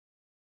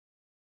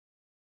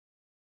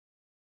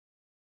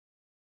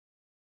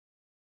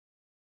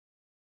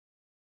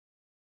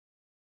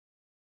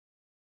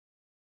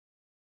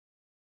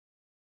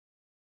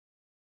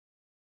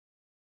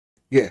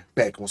Yeah,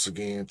 back once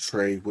again,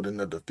 Trey, with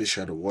another Fish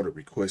Out of Water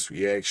request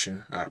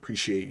reaction. I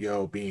appreciate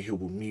y'all being here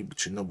with me,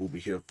 but you know what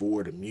we're here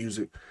for, the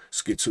music.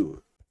 Let's get to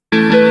it.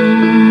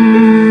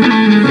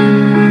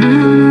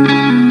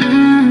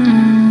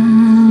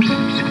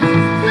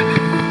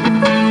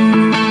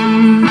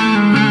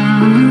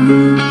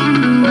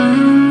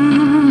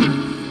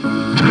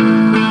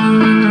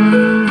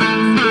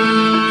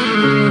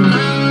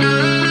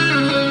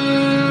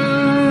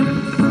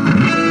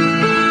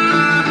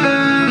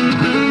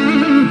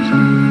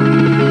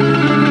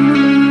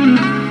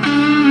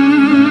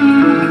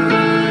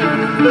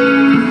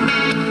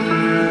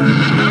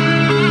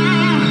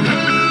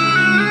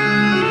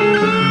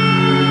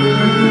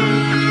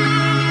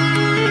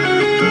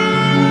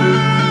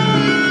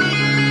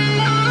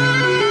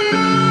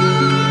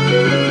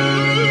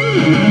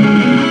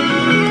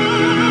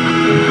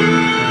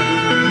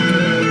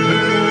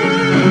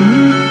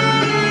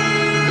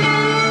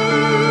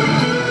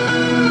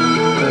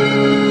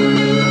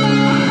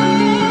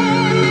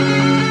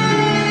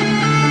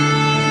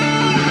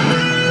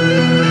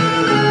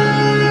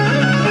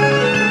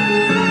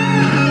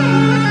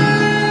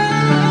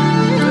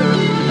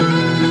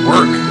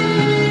 Work.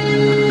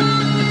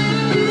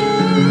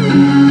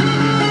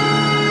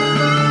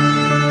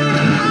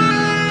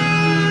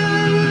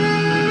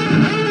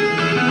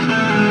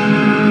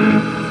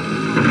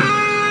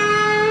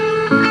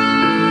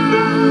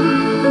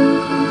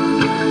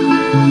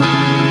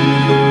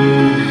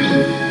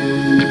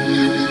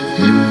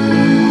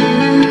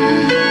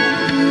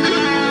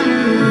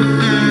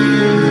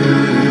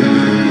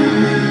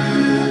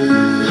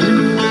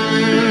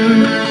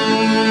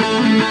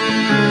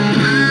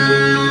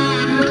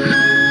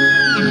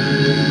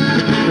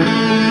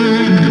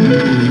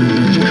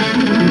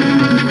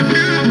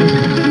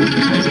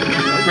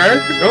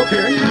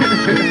 Okay,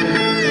 okay.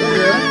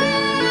 Okay.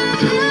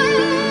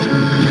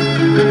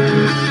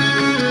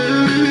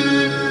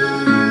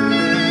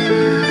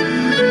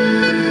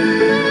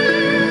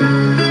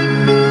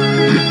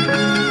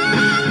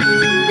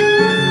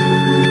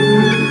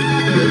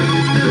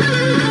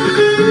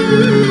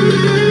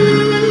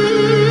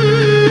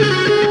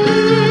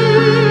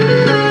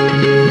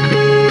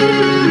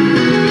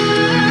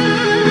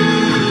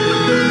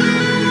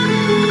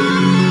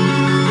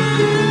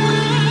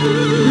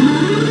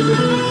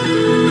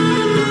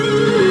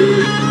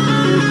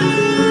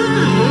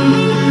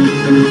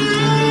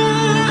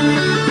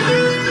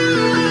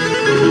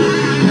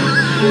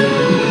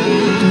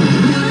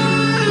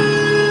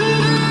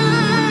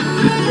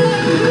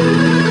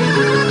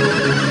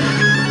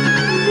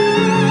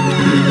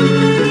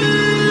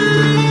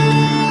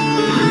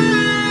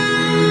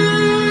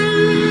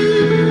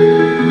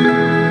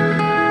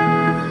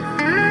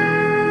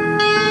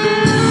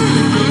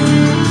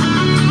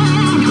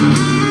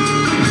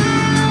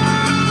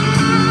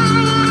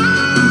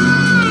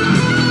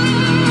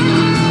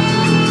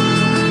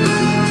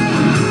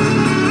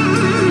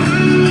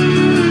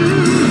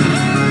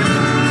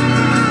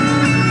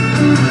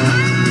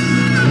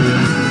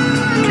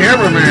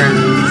 Cameraman.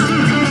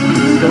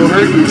 Don't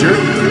hurt you, jerk.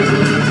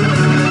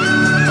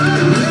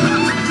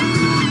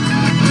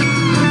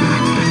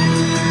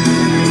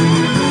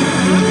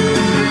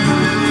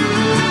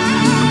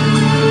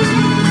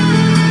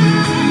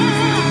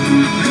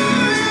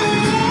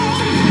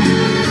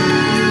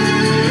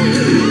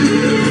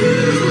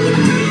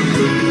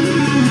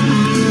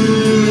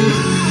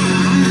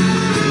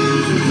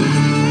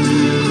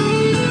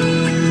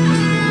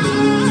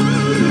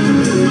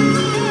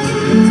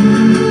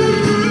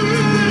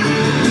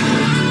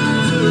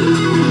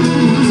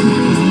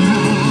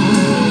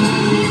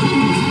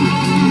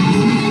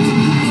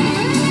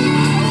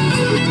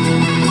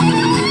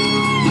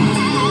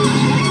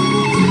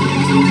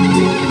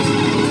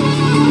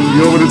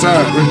 You over the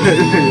top.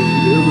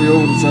 We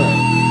over the top.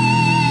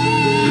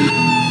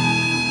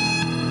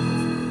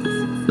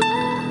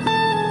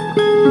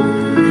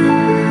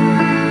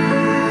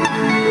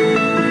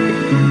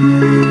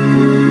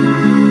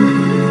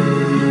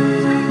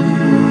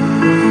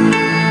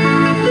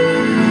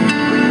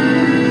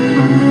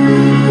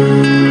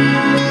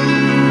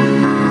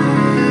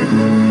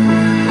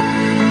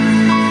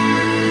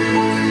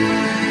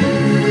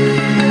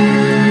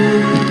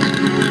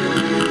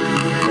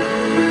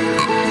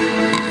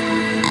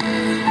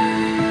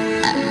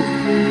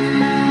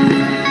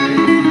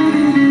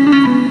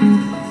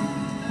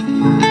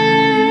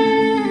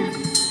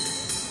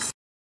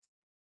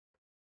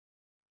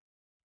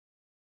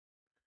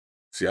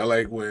 See, I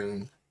like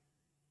when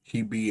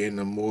he be in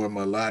the more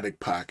melodic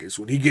pockets.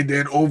 When he get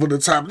that over the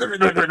top,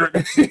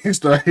 he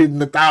start hitting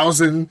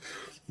 1,000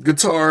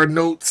 guitar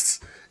notes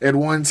at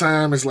one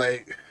time. It's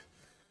like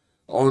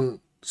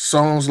on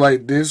songs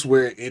like this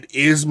where it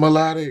is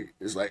melodic.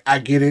 It's like I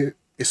get it.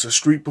 It's a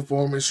street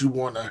performance. You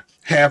want to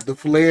have the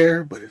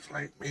flair, but it's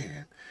like,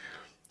 man,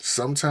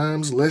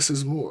 sometimes less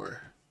is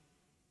more.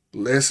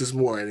 Less is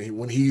more. And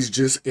when he's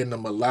just in the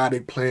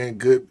melodic, playing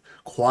good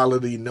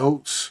quality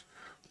notes,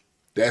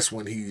 that's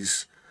when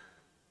he's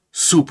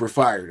super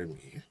fire to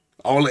me.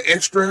 All the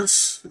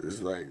extras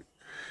is like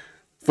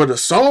for the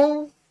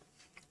song,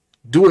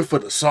 do it for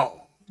the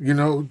song. You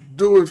know,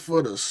 do it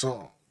for the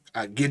song.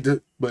 I get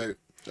it, but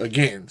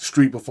again,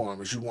 street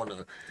performance, you want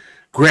to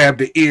grab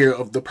the ear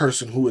of the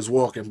person who is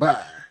walking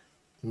by.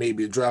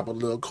 Maybe drop a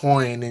little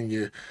coin in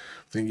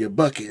your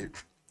bucket.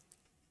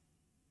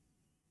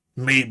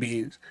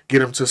 Maybe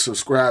get him to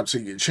subscribe to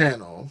your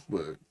channel.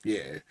 But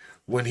yeah,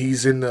 when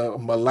he's in the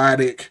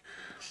melodic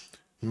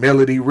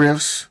melody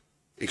riffs,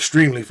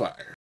 extremely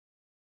fire.